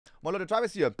Moin Leute,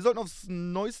 Trymacs hier. Wir sollten aufs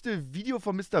neueste Video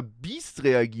von MrBeast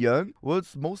reagieren.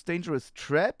 World's Most Dangerous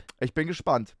Trap. Ich bin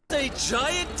gespannt. A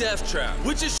giant death trap,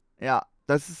 which is ja,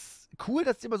 das ist cool,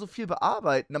 dass die immer so viel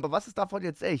bearbeiten, aber was ist davon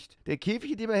jetzt echt? Der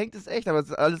Käfig, in dem er hängt, ist echt, aber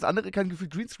alles andere kann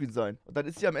gefühlt Greenscreen sein. Und dann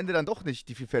ist sie am Ende dann doch nicht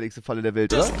die gefährlichste Falle der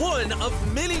Welt, oder? just one of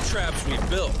many traps we've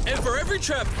built. And for every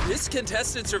trap this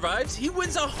contestant survives, he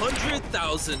wins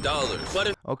 $100,000. But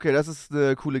if Okay, das ist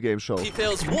eine coole Game Show. he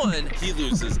fails one, he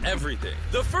loses everything.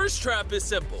 The first trap is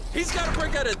simple. He's got to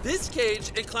break out of this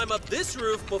cage and climb up this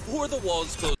roof before the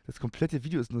walls close Das komplette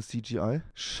Video ist nur CGI.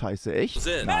 Scheiße, echt?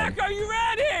 in. Nein. Mac, are you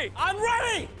ready? I'm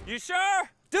ready. You sure?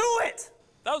 Do it.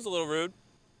 That was a little rude,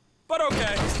 but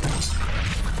okay.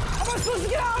 How am I supposed to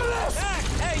get out of this? Mac,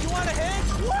 hey, you want a hit?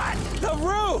 What? The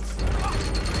roof.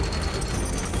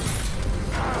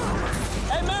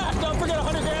 Hey, Mac, don't forget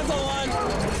 100 grams on the line.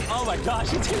 Oh my gosh,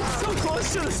 he's getting so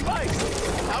close to the spikes.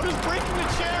 How does breaking the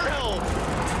chair help?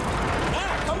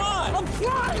 Mac, come on. I'm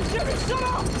trying. Jimmy, shut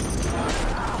up.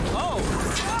 Oh.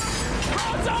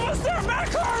 Oh, it's almost there. Mac,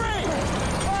 hurry.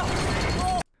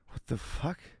 What the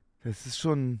fuck? Das ist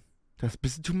schon... Das ist ein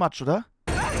bisschen too much, oder?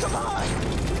 Mac, come on.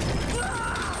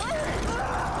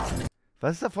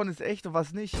 Was davon ist echt und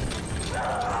was nicht?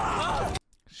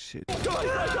 Shit. Come on.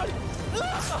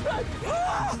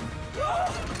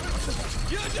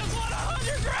 You just won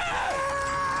 100 grand!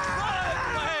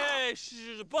 Hey,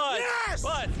 bud, yes!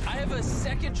 Bud, I have a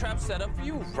second trap set up for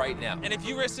you right now. And if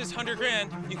you risk this 100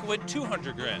 grand, you can win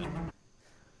 200 grand.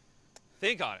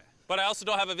 Think on it. But I also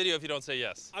don't have a video if you don't say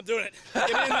yes. I'm doing it. Get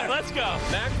in there. Let's go.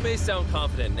 Mac may sound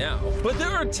confident now, but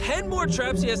there are 10 more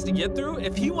traps he has to get through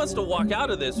if he wants to walk out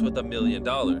of this with $1 million.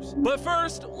 But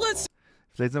first, let's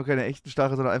Vielleicht sind auch keine echten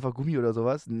Stachel, sondern einfach Gummi oder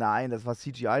sowas. Nein, das war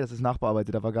CGI, das ist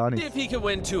nachbearbeitet, da war gar see nichts. if he can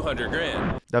win 200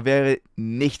 grand. Da wäre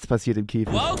nichts passiert im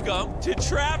Käfig. Welcome to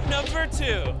trap number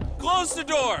 2. Close the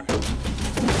door.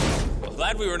 Well,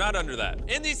 glad we were not under that.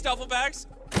 In these duffel bags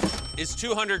is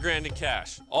 200 grand in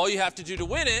cash. All you have to do to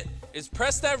win it is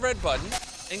press that red button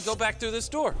and go back through this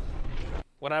door.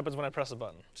 What happens when I press the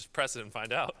button? Just press it and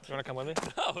find out. You wanna come with me?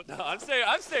 No, I'm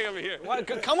staying over here. What?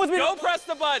 Come with me. Go press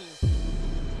the button.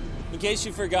 In case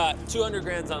you forgot, 200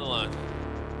 grand's on the line.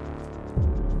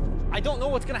 I don't know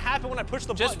what's gonna happen when I push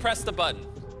the Just button. press the button.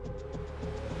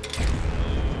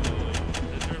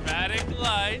 The dramatic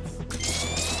lights.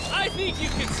 I think you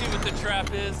can see what the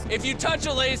trap is. If you touch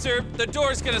a laser, the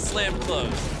door's gonna slam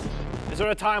closed. Is there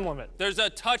a time limit? There's a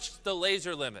touch the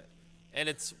laser limit, and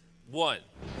it's 1.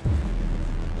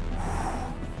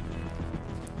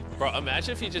 Bro,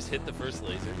 imagine if he just hit the first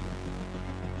laser.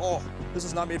 Oh, this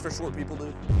is not made for short people,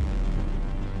 dude.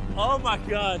 Oh my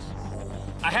gosh.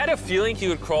 I had a feeling he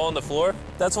would crawl on the floor.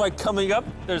 That's why coming up,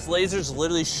 there's lasers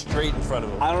literally straight in front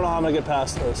of him. I don't know how I'm gonna get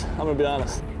past this. I'm gonna be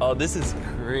honest. Oh, this is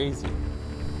crazy.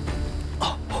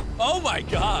 Oh my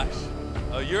gosh.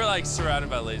 Oh, you're like surrounded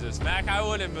by lasers. Mac, I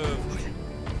wouldn't move.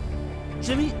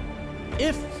 Jimmy,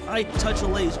 if I touch a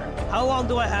laser, how long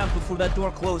do I have before that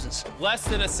door closes? Less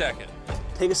than a second.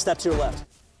 Take a step to your left.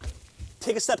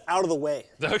 Take a step out of the way.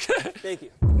 Okay. Thank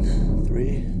you.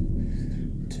 3,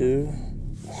 2,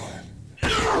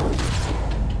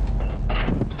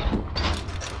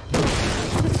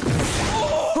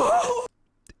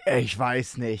 1. Ich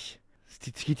weiß nicht.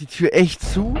 Geht die Tür echt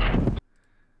zu?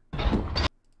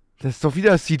 Das ist doch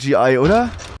wieder CGI,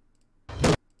 oder?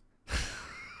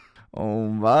 Oh,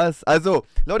 was? Also,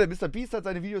 Leute, MrBeast hat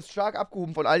seine Videos stark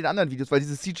abgehoben von all den anderen Videos, weil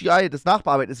dieses CGI, das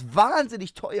Nachbearbeiten, ist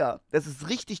wahnsinnig teuer. Das ist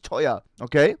richtig teuer,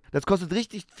 okay? Das kostet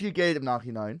richtig viel Geld im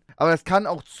Nachhinein. Aber das kann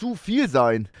auch zu viel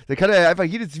sein. Da kann er ja einfach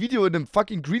jedes Video in einem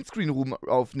fucking Greenscreen-Room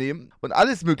aufnehmen und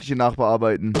alles Mögliche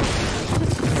nachbearbeiten.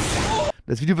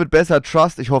 Das Video wird besser,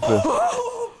 trust, ich hoffe.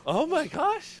 Oh my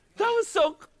gosh. That was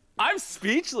so... I'm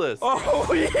speechless.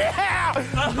 Oh yeah!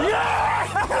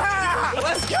 Yeah!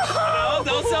 Let's go! No,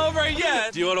 don't celebrate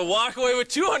yet. Do you want to walk away with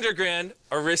 200 grand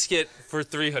or risk it for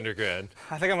 300 grand?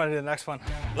 I think I'm gonna do the next one.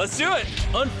 Let's do it.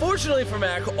 Unfortunately for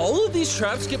Mac, all of these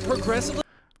traps get progressively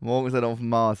Morgen ist er auf dem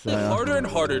Mars, ja. harder and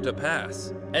harder to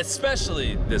pass.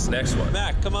 Especially this next one.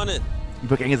 Mac, come on in.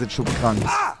 Übergänge sind schon krank.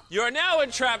 You are now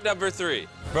in trap number 3.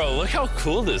 Bro, look how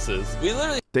cool this is. We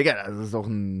literally Digga, das ist doch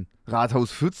ein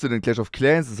Rathaus 14 in Clash of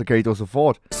Clans, das erkenne ich doch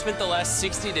sofort. spent the last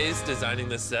 60 days designing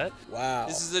this set. Wow.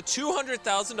 This is the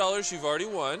 $200,000 you've already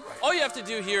won. All you have to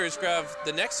do here is grab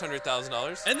the next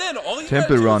 $100,000, and then all you gotta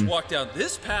Temple do run. is walk down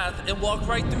this path and walk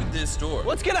right through this door.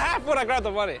 What's gonna happen when I grab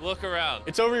the money? Look around.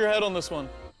 It's over your head on this one.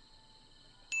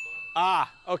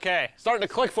 Ah, okay. Starting to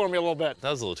click for me a little bit. That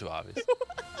was a little too obvious.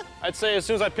 I'd say as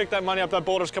soon as I pick that money up, that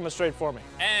boulder's coming straight for me.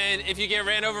 And if you get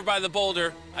ran over by the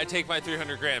boulder, I take my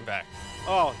 300 grand back.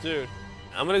 Oh, dude.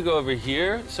 I'm gonna go over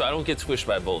here so I don't get squished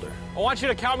by a boulder. I want you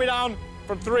to count me down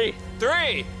from 3.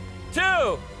 3, 2,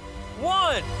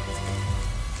 1,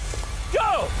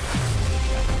 go!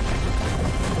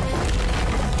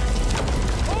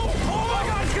 Oh my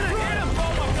God, it's gonna hit him!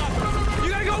 Oh my God! You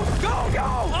gotta go! Go!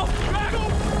 Oh, back!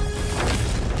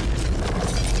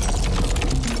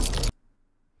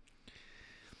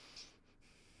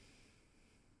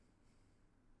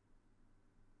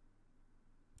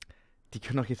 Die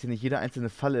können doch jetzt hier nicht jede einzelne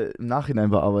Falle im Nachhinein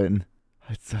bearbeiten.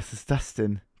 Alter, was ist das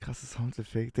denn? Krasses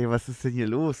Soundeffekt. Ey, was ist denn hier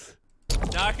los?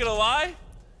 Not gonna lie,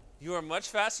 you are much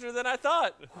faster than I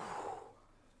thought.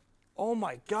 Oh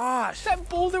my gosh, that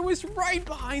boulder was right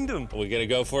behind him. Are we gonna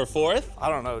go for a 4th? I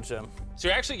don't know, Jim. So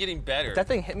you're actually getting better. If that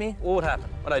thing hit me, what would happen?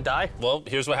 Would I die? Well,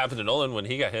 here's what happened to Nolan when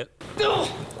he got hit.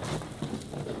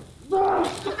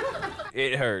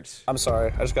 It hurts. I'm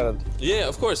sorry, I just gotta... Yeah,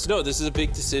 of course. No, this is a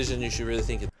big decision. You should really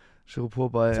think it. Styropor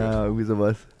bei, ja, irgendwie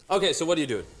sowas. Okay, so what are you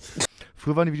doing?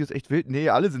 Früher waren die Videos echt wild. Nee,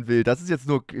 alle sind wild. Das ist jetzt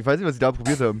nur, ich weiß nicht, was sie da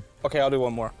probiert haben. Okay, I'll do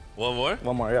one more. One more?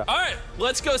 One more, yeah. All right,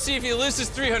 let's go see if he loses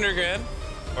 300 grand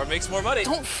or makes more money.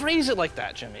 Don't phrase it like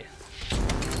that, Jimmy.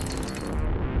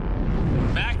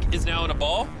 Mac is now in a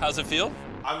ball. How's it feel?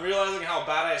 I'm realizing how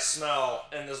bad I smell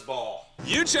in this ball.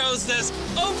 You chose this.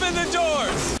 Open the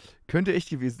doors. Könnte echt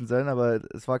gewesen sein, aber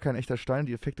es war kein echter Stein.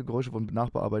 Die Effekte und Geräusche wurden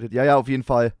nachbearbeitet. Ja, ja, auf jeden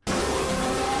Fall.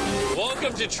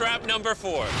 Welcome to trap number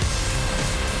 4.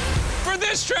 For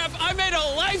this trap, I made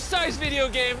a life-size video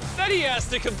game that he has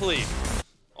to complete.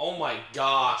 Oh my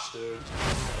gosh, dude.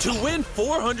 To win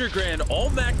 400 grand, all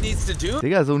Mac needs to do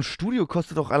Digga, so ein Studio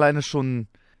kostet doch alleine schon...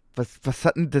 Was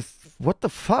hat denn das... What the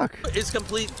fuck? is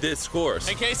complete this course.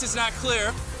 In case it's not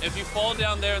clear, if you fall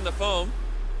down there in the foam,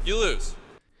 you lose.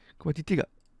 Guck mal, die Digga,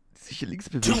 die sich hier links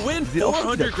bewegt. To win Sieht auch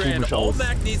schon wieder 400 grand, komisch all aus.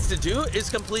 Mac needs to do is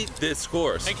complete this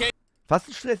course. In case Was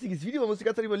ein stressiges Video. Man muss die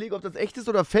ganze Zeit überlegen, ob das echt ist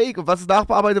oder fake. Und was ist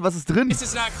nachbearbeitet, was ist drin.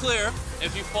 it's not clear,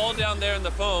 if you fall down there in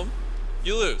the foam,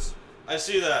 you lose. I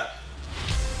see that.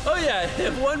 Oh yeah,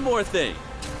 and one more thing.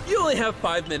 You only have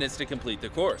 5 minutes to complete the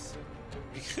course.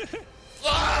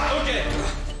 Okay.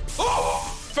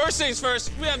 First things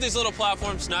first, we have these little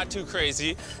platforms, not too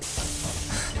crazy.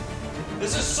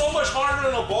 This is so much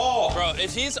harder than a ball. Bro,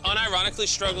 if he's unironically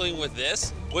struggling with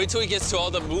this, wait till he gets to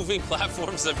all the moving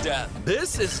platforms of death.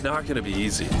 This is not gonna be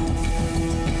easy.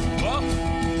 Well,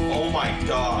 Oh my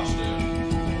gosh,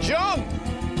 dude. Jump!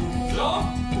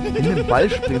 In den Ball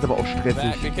springen ist aber auch stressig.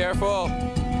 Mac, be careful.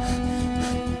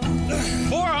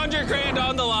 400 grand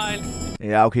on the line.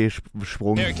 Ja, okay,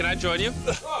 Sprung. Here, can I join you?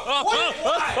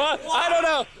 I don't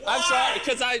know. I'm sorry,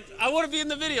 because I want to be in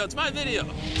the video. It's my video.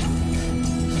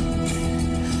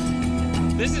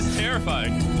 This is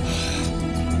terrifying.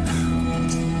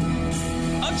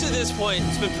 Up to this point,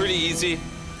 it's been pretty easy.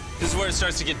 This is where it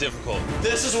starts to get difficult.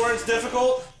 This is where it's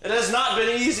difficult. It has not been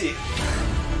easy.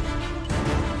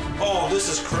 Oh, this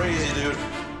is crazy, dude.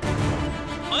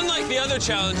 Unlike the other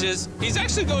challenges, he's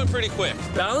actually going pretty quick.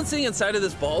 Balancing inside of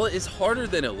this ball is harder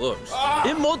than it looks.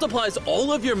 It multiplies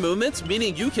all of your movements,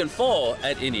 meaning you can fall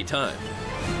at any time.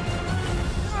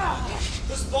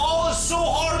 This ball is so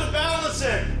hard to balance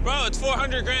in. Bro, it's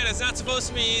 400 grand. It's not supposed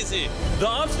to be easy. The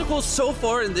obstacles so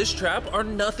far in this trap are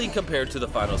nothing compared to the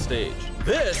final stage.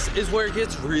 This is where it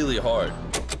gets really hard.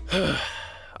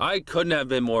 I couldn't have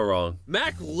been more wrong.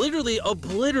 Mac literally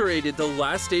obliterated the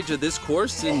last stage of this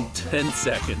course in 10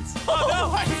 seconds. Oh,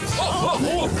 no! That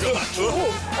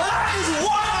is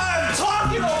what I'm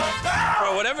talking about.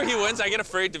 Bro, whenever he wins, I get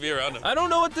afraid to be around him. I don't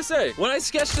know what to say. When I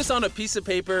sketched this on a piece of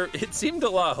paper, it seemed a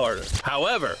lot harder.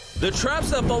 However, the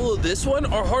traps that follow this one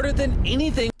are harder than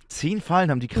anything 10 Fallen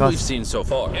haben die we've krass. seen so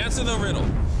far. Answer the riddle.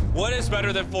 What is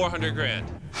better than 400 grand?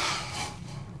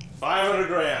 500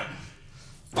 grand.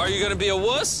 Are you gonna be a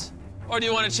wuss? Or do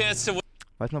you want a chance to win?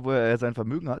 Weiß mal, wo er sein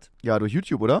Vermögen hat? Ja, durch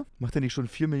YouTube, oder? Macht er nicht schon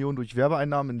 4 Millionen durch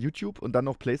Werbeeinnahmen in YouTube und dann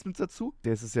noch Placements dazu?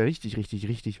 Der ist ja richtig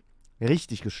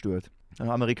gestört. Ein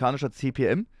amerikanischer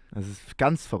CPM. Das ist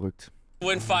ganz verrückt.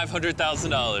 Win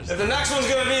 $500,000. If the next one's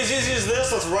gonna be as easy as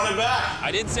this, let's run it back.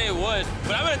 I didn't say it would,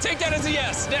 but I'm gonna take that as a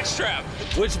yes. Next trap.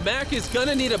 Which Mac is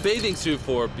gonna need a bathing suit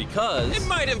for because it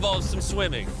might involve some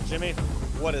swimming. Jimmy,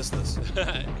 what is this?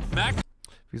 Mac?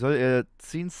 Wie soll er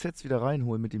 10 Sets wieder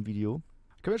reinholen mit dem Video?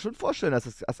 Ich kann mir schon vorstellen,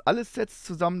 dass alle Sets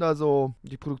zusammen da so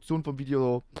die Produktion vom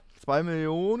Video 2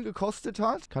 Millionen gekostet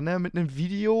hat. Kann er mit einem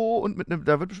Video und mit einem,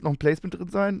 da wird bestimmt noch ein Placement drin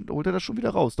sein, holt er das schon wieder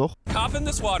raus, doch? Hop in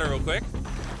this water real quick.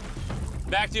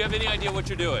 Mac, do you have any idea what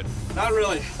you're doing? Not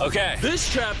really. Okay. This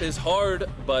trap is hard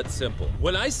but simple.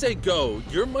 When I say go,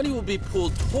 your money will be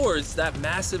pulled towards that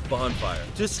massive bonfire.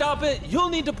 To stop it, you'll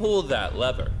need to pull that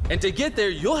lever. And to get there,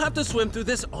 you'll have to swim through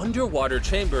this underwater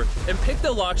chamber and pick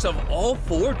the locks of all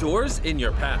 4 doors in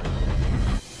your path.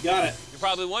 Got it. You're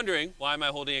probably wondering, why am I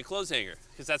holding a clothes hanger?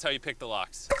 Because that's how you pick the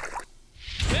locks.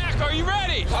 Mac, are you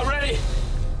ready? I'm ready.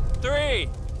 3,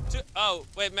 2, oh,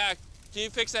 wait, Mac, can you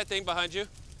fix that thing behind you?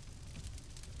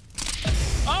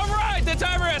 All right, the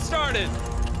timer has started.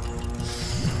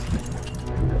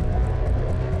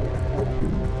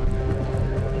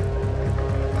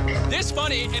 This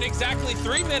bunny, in exactly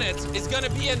 3 minutes, is gonna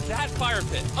be in that fire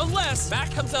pit, unless Mac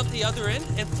comes out the other end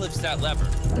and flips that lever.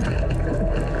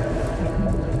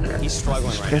 He's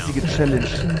struggling right now. Stressige Challenge.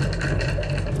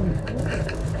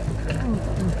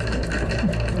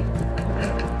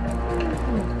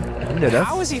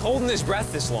 How is he holding his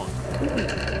breath this long?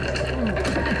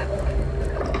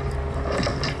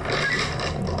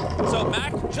 So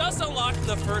Mac just unlocked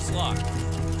the first lock.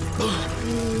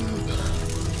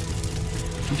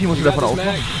 Wie viel musst du davon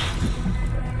aufmachen?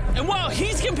 And while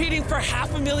he's competing for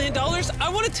 $500,000, I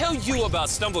want to tell you about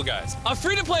Stumble Guys, a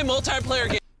free-to-play multiplayer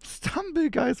game. Stumble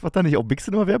Guys, war da nicht auch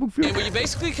Bixen immer Werbung für? Where you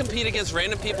basically compete against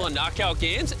random people in knockout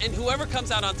games, and whoever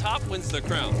comes out on top wins the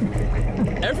crown.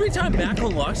 Every time Mac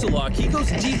unlocks a lock, he goes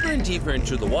deeper and deeper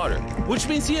into the water, which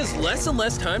means he has less and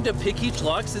less time to pick each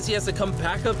lock since he has to come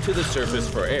back up to the surface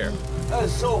for air. That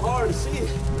is so hard to see.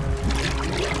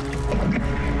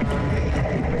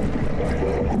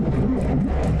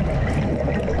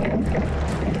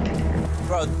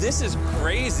 Bro, this is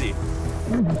crazy.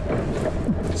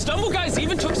 Stumble Guys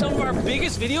even took some of our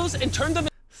biggest videos and turned them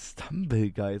Stumble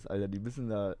Guys, Alter, die sind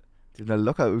da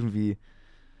locker irgendwie.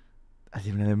 Also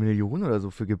die haben da 1 Million oder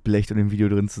so für geblecht, um im Video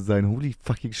drin zu sein. Holy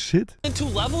fucking shit. into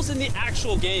levels in the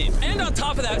actual game. And on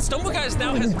top of that, Stumble Guys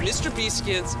now has MrBeast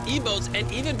skins, emotes,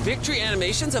 and even victory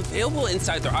animations available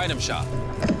inside their item shop.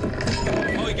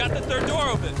 Oh, we got the 3rd door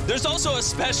open. There's also a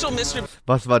special Mr.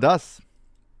 Was war das?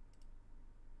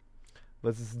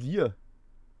 Was ist denn hier?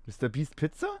 MrBeast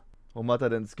Pizza? Warum hat er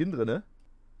denn Skin drin, ne?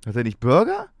 Hat er nicht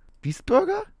Burger? Beast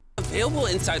Burger? available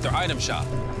inside their item shop.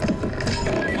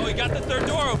 Oh, we got the 3rd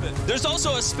door open. There's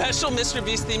also a special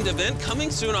MrBeast themed event coming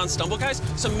soon on Stumble Guys,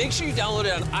 so make sure you download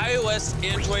it on iOS,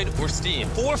 Android, or Steam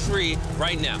for free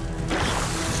right now.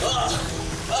 All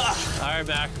right,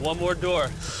 Mac, one more door.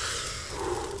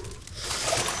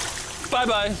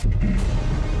 Bye-bye.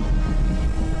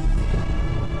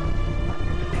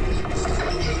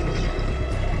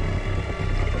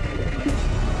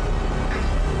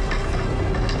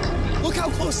 Look how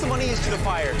close the money is to the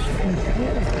fire.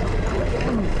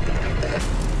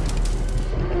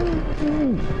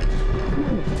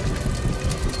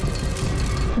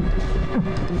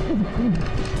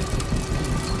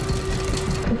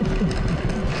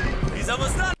 He's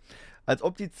almost done. Als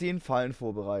ob die 10 Fallen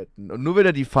vorbereiten. Und nur wenn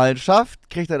er die Fallen schafft,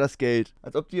 kriegt er das Geld.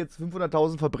 Als ob die jetzt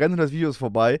 500.000 verbrennen und das Video ist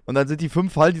vorbei. Und dann sind die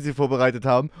 5 Fallen, die sie vorbereitet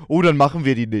haben. Oh, dann machen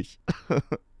wir die nicht.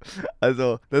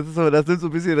 Also, das nimmt so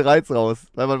ein bisschen den Reiz raus.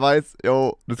 Weil man weiß,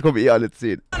 yo, das kommen eh alle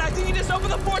 10. I think you just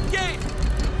opened the 4th gate.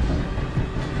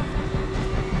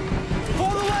 Pull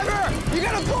the lever! You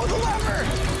gotta pull the lever!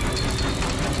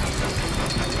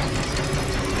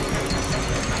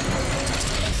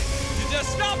 You just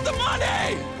stopped the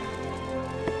money!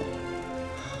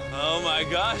 Oh my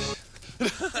gosh.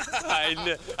 I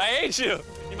hate you.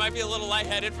 You might be a little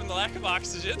lightheaded from the lack of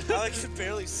oxygen. I can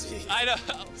barely see. I know.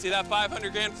 See that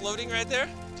 500 grand floating right there?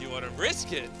 Do you want to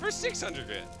risk it for 600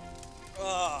 grand?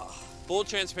 Full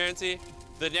transparency,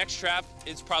 the next trap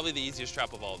is probably the easiest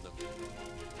trap of all of them.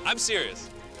 I'm serious.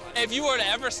 If you were to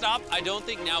ever stop, I don't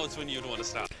think now is when you'd want to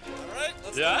stop. All right,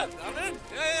 let's Yeah? do it. I'm in.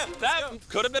 Yeah. That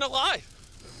could have been a lie.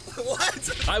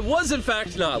 What? I was in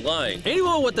fact not lying.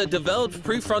 Anyone with a developed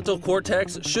prefrontal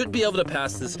cortex should be able to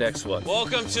pass this next one.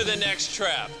 Welcome to the next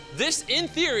trap. This, in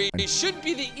theory, should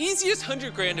be the easiest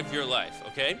 100 grand of your life,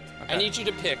 okay? I need you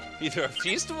to pick either a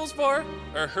Feastables bar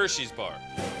or a Hershey's bar.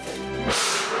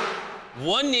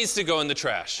 One needs to go in the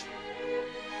trash.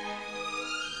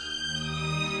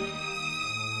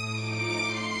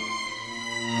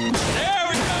 There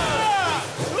we go!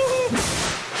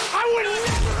 I would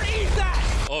never eat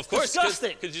that! Well, of course,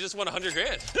 Disgusting. because you just won 100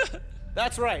 grand.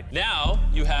 That's right. Now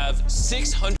you have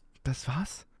 600. Das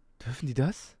war's? Dürfen die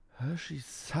das? Hershey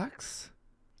Sucks?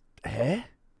 Hä?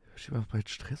 Hershey macht bald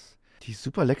Stress. Die ist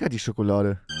super lecker, die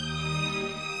Schokolade.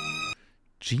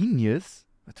 Genius?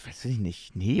 Was weiß ich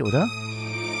nicht. Nee, oder? There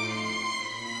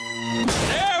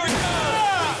we go!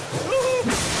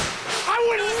 I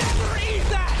would never eat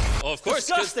that! Well, of course,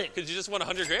 Disgusting. because you just won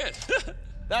 100 grand.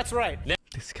 That's right.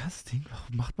 Disgusting.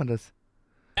 Warum macht man das?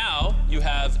 Now you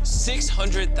have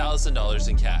 $600,000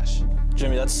 in cash.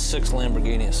 Jimmy, that's 6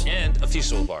 Lamborghinis. And a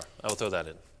Fiesel bar. I will throw that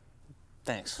in.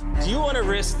 Thanks. Do you want to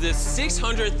risk this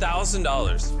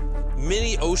 $600,000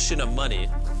 mini ocean of money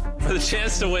for the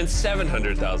chance to win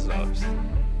 $700,000?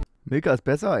 Milka ist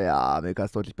besser? Ja, Milka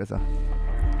ist deutlich besser.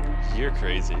 You're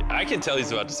crazy. I can tell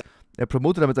he's about to say. Er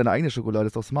promotet damit seine eigene Schokolade,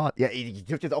 ist doch smart. Ja, ey, die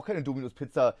dürft jetzt auch keine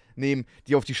Domino's-Pizza nehmen,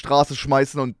 die auf die Straße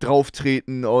schmeißen und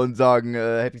drauftreten und sagen,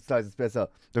 Happy Slice ist besser.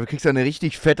 Dafür kriegst du eine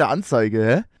richtig fette Anzeige,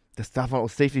 hä? Das darf man auch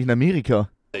safe nicht in Amerika.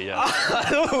 Yeah.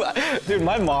 Dude,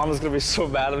 my mom is gonna be so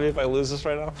mad at me if I lose this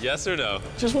right now. Yes or no?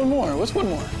 Just one more. What's one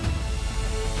more?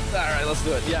 All right, let's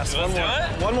do it. Yes, Let's one more. do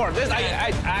it? One more. This,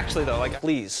 I actually though, like,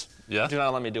 please. Yeah? Do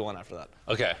not let me do one after that.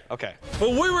 Okay. Okay. But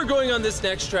when we're going on this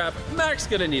next trap, Mac's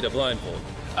gonna need a blindfold.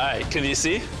 All right, can you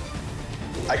see?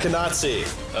 I cannot see.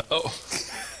 Oh.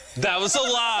 That was a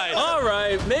lie. All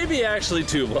right, maybe actually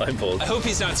 2 blindfolds. I hope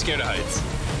he's not scared of heights.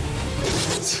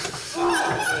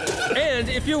 And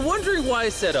if you're wondering why I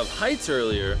said up heights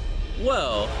earlier,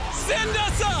 well, send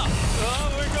us up!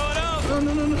 Oh, we're going up!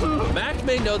 No. Mac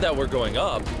may know that we're going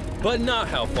up, but not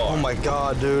how far. Oh my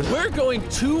God, dude. We're going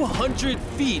 200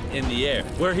 feet in the air,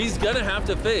 where he's gonna have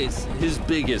to face his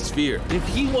biggest fear if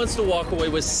he wants to walk away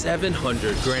with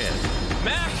 700 grand.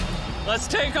 Mac, let's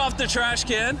take off the trash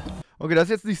can. Okay, das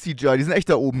ist jetzt nicht CGI, die sind echt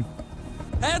da oben.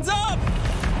 Heads up!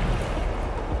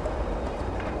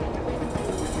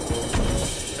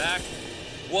 Mac,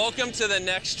 welcome to the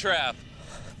next trap.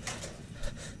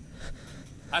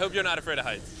 I hope you're not afraid of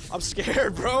heights. I'm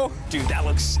scared, bro. Dude, that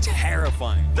looks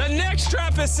terrifying. The next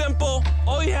trap is simple.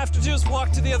 All you have to do is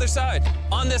walk to the other side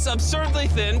on this absurdly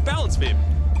thin balance beam.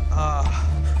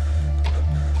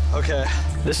 Okay.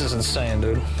 This is insane,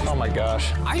 dude. Oh my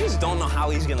gosh. I just don't know how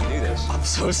he's gonna do this. I'm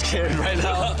so scared right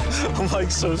now. I'm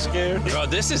like so scared. Bro,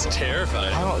 this is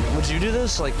terrifying. Would you do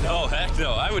this? Like, No, heck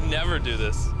no. I would never do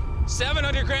this.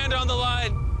 700 grand on the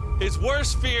line. His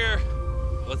worst fear.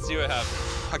 Let's see what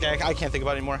happens. okay, I can't think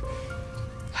about it anymore.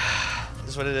 This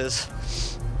is what it is.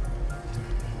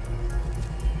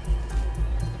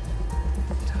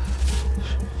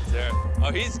 There.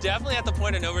 Oh, he's definitely at the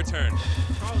point of no return.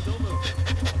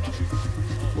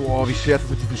 Boah, wie schwer ist das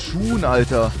mit diesen Schuhen,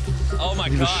 Alter. Oh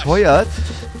my Wie gosh. bescheuert.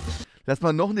 Lass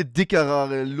mal noch eine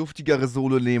dickerere, luftigere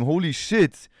Solo nehmen. Holy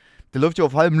shit. Der läuft ja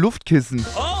auf halbem Luftkissen.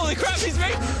 Holy crap, he's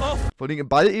making. Oh. Vor allem im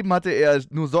Ball eben hatte er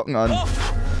nur Socken an. Oh.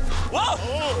 Whoa.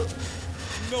 Oh.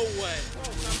 No way.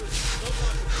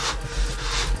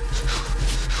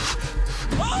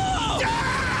 Oh.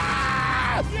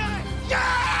 Yes!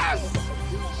 Yes!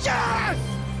 Yes!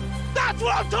 That's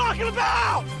what I'm talking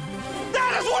about!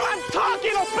 That is what I'm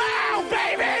talking about,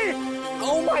 baby!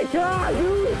 Oh my God,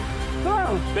 dude!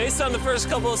 Oh. Based on the first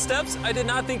couple of steps, I did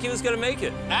not think he was going to make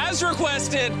it. As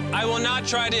requested, I will not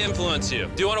try to influence you.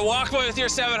 Do you want to walk away with your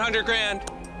 700 grand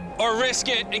or risk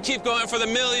it and keep going for the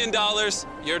 $1 million?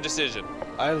 Your decision.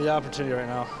 I have the opportunity right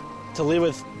now to leave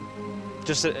with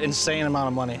just an insane amount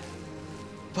of money.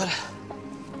 But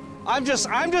I'm just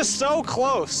so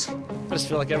close. I just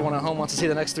feel like everyone at home wants to see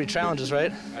the next 3 challenges,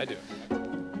 right? I do.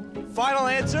 Final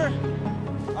answer.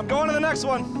 I'm going to the next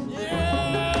one.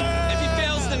 If he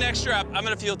fails the next trap, I'm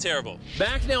gonna feel terrible.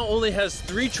 Mac now only has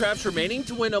 3 traps remaining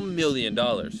to win $1 million,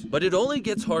 but it only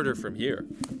gets harder from here.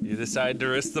 You decide to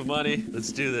risk the money.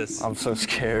 Let's do this. I'm so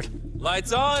scared.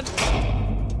 Lights on.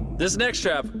 This next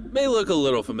trap may look a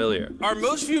little familiar. Our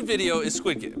most viewed video is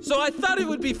Squid Game, so I thought it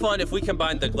would be fun if we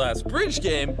combined the glass bridge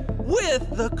game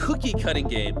with the cookie cutting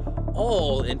game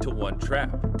all into one trap.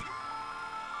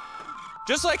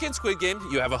 Just like in Squid Game,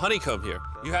 you have a honeycomb here.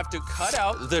 You have to cut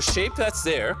out the shape that's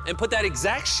there and put that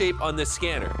exact shape on this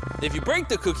scanner. If you break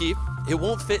the cookie, it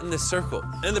won't fit in this circle,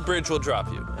 and the bridge will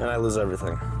drop you. And I lose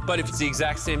everything. But if it's the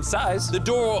exact same size, the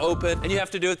door will open, and you have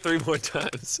to do it 3 more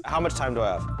times. How much time do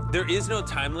I have? There is no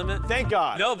time limit. Thank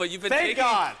God. No, but you've been Thank taking...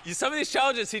 God. Some of these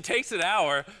challenges, he takes an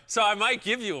hour, so I might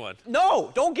give you one.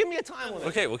 No, don't give me a time limit.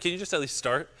 Okay, well, can you just at least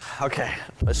start? Okay.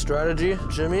 My strategy,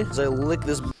 Jimmy, is I lick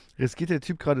this Riskiert der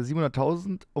Typ gerade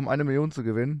 700.000, um 1 Million zu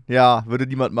gewinnen? Ja, würde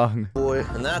niemand machen. boy,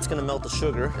 and that's gonna melt the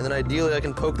sugar. And then ideally I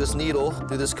can poke this needle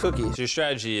through this cookie. So your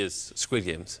strategy is Squid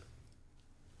Games.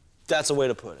 That's a way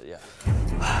to put it, yeah.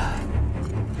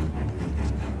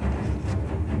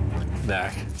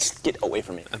 Mac. Just get away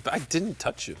from me. I didn't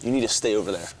touch you. You need to stay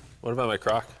over there. What about my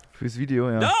croc? Fürs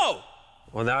Video, ja. No!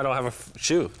 Well, now I don't have a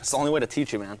shoe. It's the only way to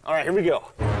teach you, man. All right, here we go.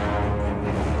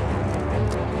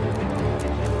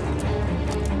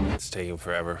 It's taking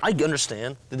forever. I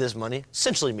understand that this money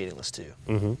essentially meaningless to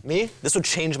you. Me, this would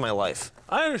change my life.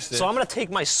 I understand. So I'm gonna take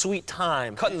my sweet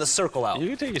time cutting the circle out. You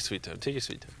can take your sweet time. Take your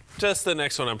sweet time. Just the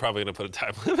next one, I'm probably gonna put a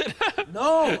time limit.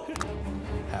 No!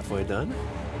 Halfway done?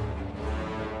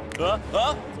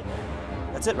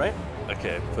 That's it, right?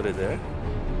 Okay, put it there.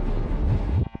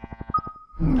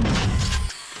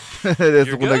 Der ist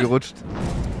You're runtergerutscht.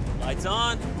 Lights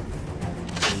on.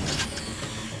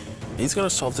 He's gonna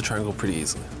solve the triangle pretty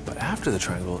easily. But after the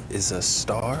triangle is a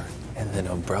star and then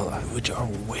umbrella, which are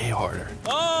way harder.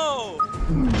 Oh!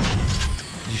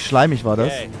 Wie schleimig war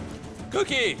das? Okay.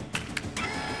 Cookie!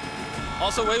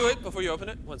 Also, wait, before you open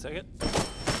it, 1 second.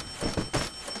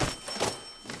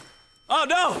 Oh,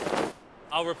 no!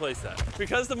 I'll replace that.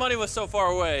 Because the money was so far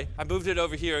away, I moved it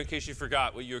over here in case you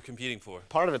forgot what you were competing for.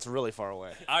 Part of it's really far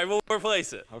away. I will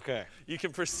replace it. Okay. You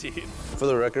can proceed. For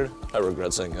the record, I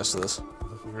regret saying yes to this.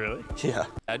 Really? Yeah.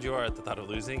 Sad you are at the thought of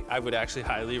losing. I would actually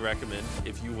highly recommend,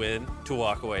 if you win, to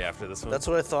walk away after this one. That's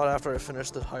what I thought after I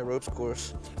finished the high ropes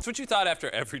course. That's what you thought after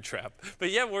every trap.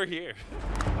 But yet we're here.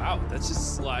 Wow, that's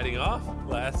just sliding off.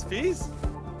 Last piece.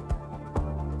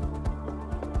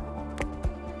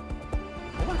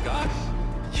 Oh my gosh.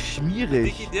 I think Schmierig.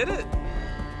 he did it.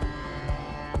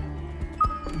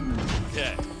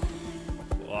 Okay.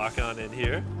 Walk on in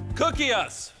here. Cookie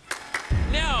us.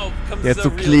 Now comes Jetzt the so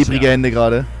real klebrige challenge. Hände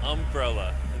gerade.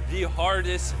 Umbrella. The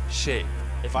hardest shape.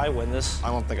 If I win this, I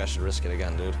don't think I should risk it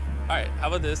again, dude. All right, how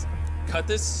about this? Cut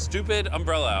this stupid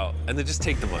umbrella out and then just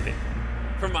take the money.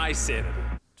 For my sanity.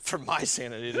 For my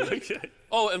sanity, dude. Okay.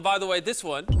 Oh, and by the way, this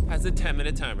one has a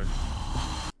 10-minute timer.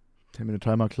 10-Minute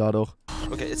Timer, klar doch.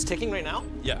 Okay, it's ticking right now?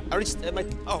 Yeah. I already,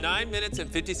 oh. 9 minutes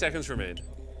and 50 seconds remain.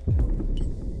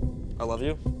 I love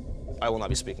you. I will not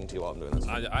be speaking to you while I'm doing this.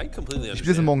 I completely Ich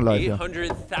spiele morgen understand. live,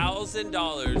 ja.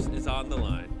 $800,000 is on the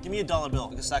line. Give me a dollar bill,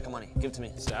 like a stack of money. Give it to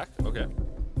me. Stack? Okay.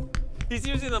 He's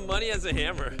using the money as a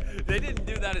hammer. They didn't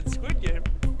do that in Squid Game.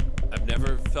 I've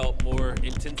never felt more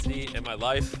intensity in my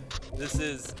life. This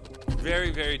is very,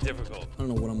 very difficult. I don't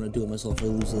know what I'm gonna do with myself if I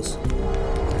lose this.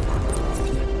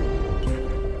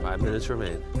 5 minutes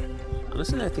remain.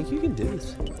 Honestly, I think you can do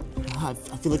this. God,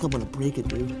 I feel like I'm gonna break it,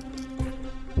 dude.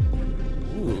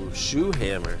 Ooh, shoe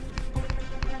hammer.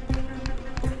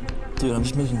 Dude, I'm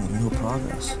just making like no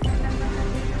progress.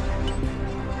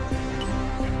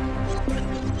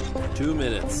 2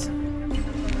 minutes.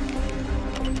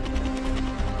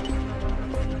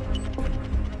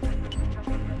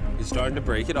 He's starting to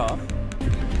break it off.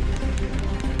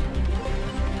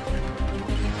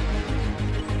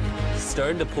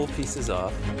 Starting to pull pieces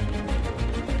off.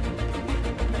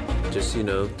 Just so you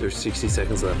know, there's 60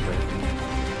 seconds left, right?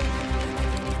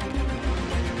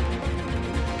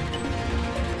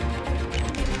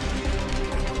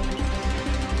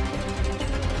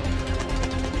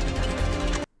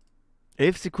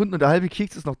 Elf Sekunden und der halbe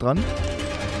Keks ist noch dran.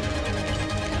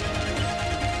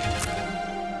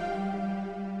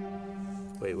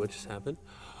 Wait, what just happened?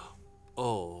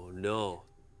 Oh, no.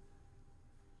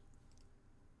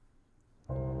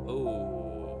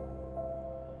 Oh.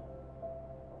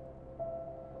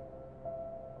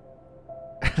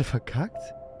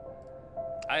 Verkackt?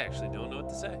 I actually don't know what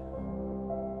to say.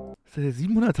 Hat er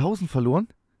 700.000 verloren?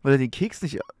 Weil er den Keks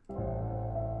nicht...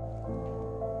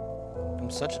 I'm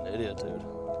such an idiot, dude.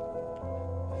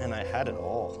 And I had it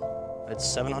all. I had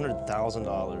 $700,000.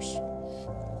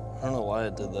 I don't know why I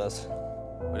did this.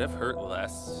 Would it have hurt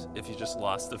less if you just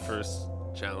lost the first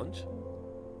challenge?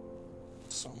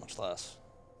 So much less.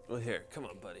 Well, here, come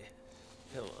on, buddy.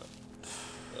 Come on.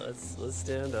 Let's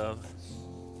stand up.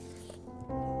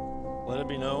 Let it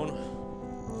be known,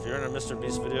 if you're in a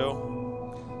MrBeast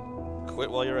video, quit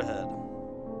while you're ahead.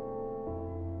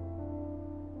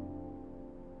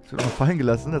 Das wird noch fallen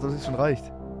gelassen, als ob es schon reicht.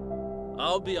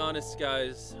 I'll be honest,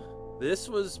 guys. This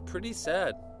was pretty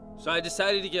sad. So I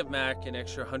decided to give Mac an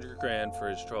extra 100 grand for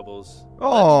his troubles.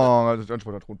 Oh, das ist ein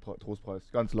sportler Trostpreis.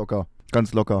 Ganz locker.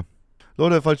 Ganz locker.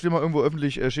 Leute, falls wir mal irgendwo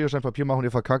öffentlich Schere, Stein, Papier machen und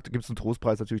ihr verkackt, gibt es einen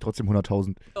Trostpreis, natürlich trotzdem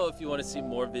 100.000. Oh, if you want to see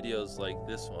more videos like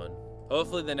this one,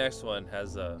 hopefully the next one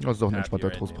has a Das ist doch ein entspannter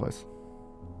happier ending. Trostpreis.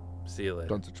 See you later.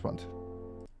 Ganz entspannt.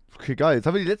 Okay, geil. Jetzt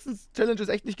haben wir die letzten Challenges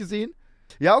echt nicht gesehen.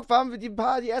 Ja, auch waren wir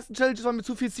die ersten Challenges waren mit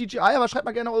zu viel CGI, aber schreibt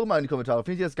mal gerne eure Meinung in die Kommentare.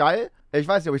 Findet ihr das geil? Ich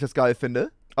weiß nicht, ob ich das geil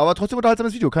finde. Aber trotzdem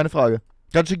unterhaltsames Video, keine Frage.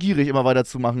 Ganz schön gierig, immer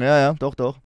weiterzumachen. Ja, ja, doch, doch.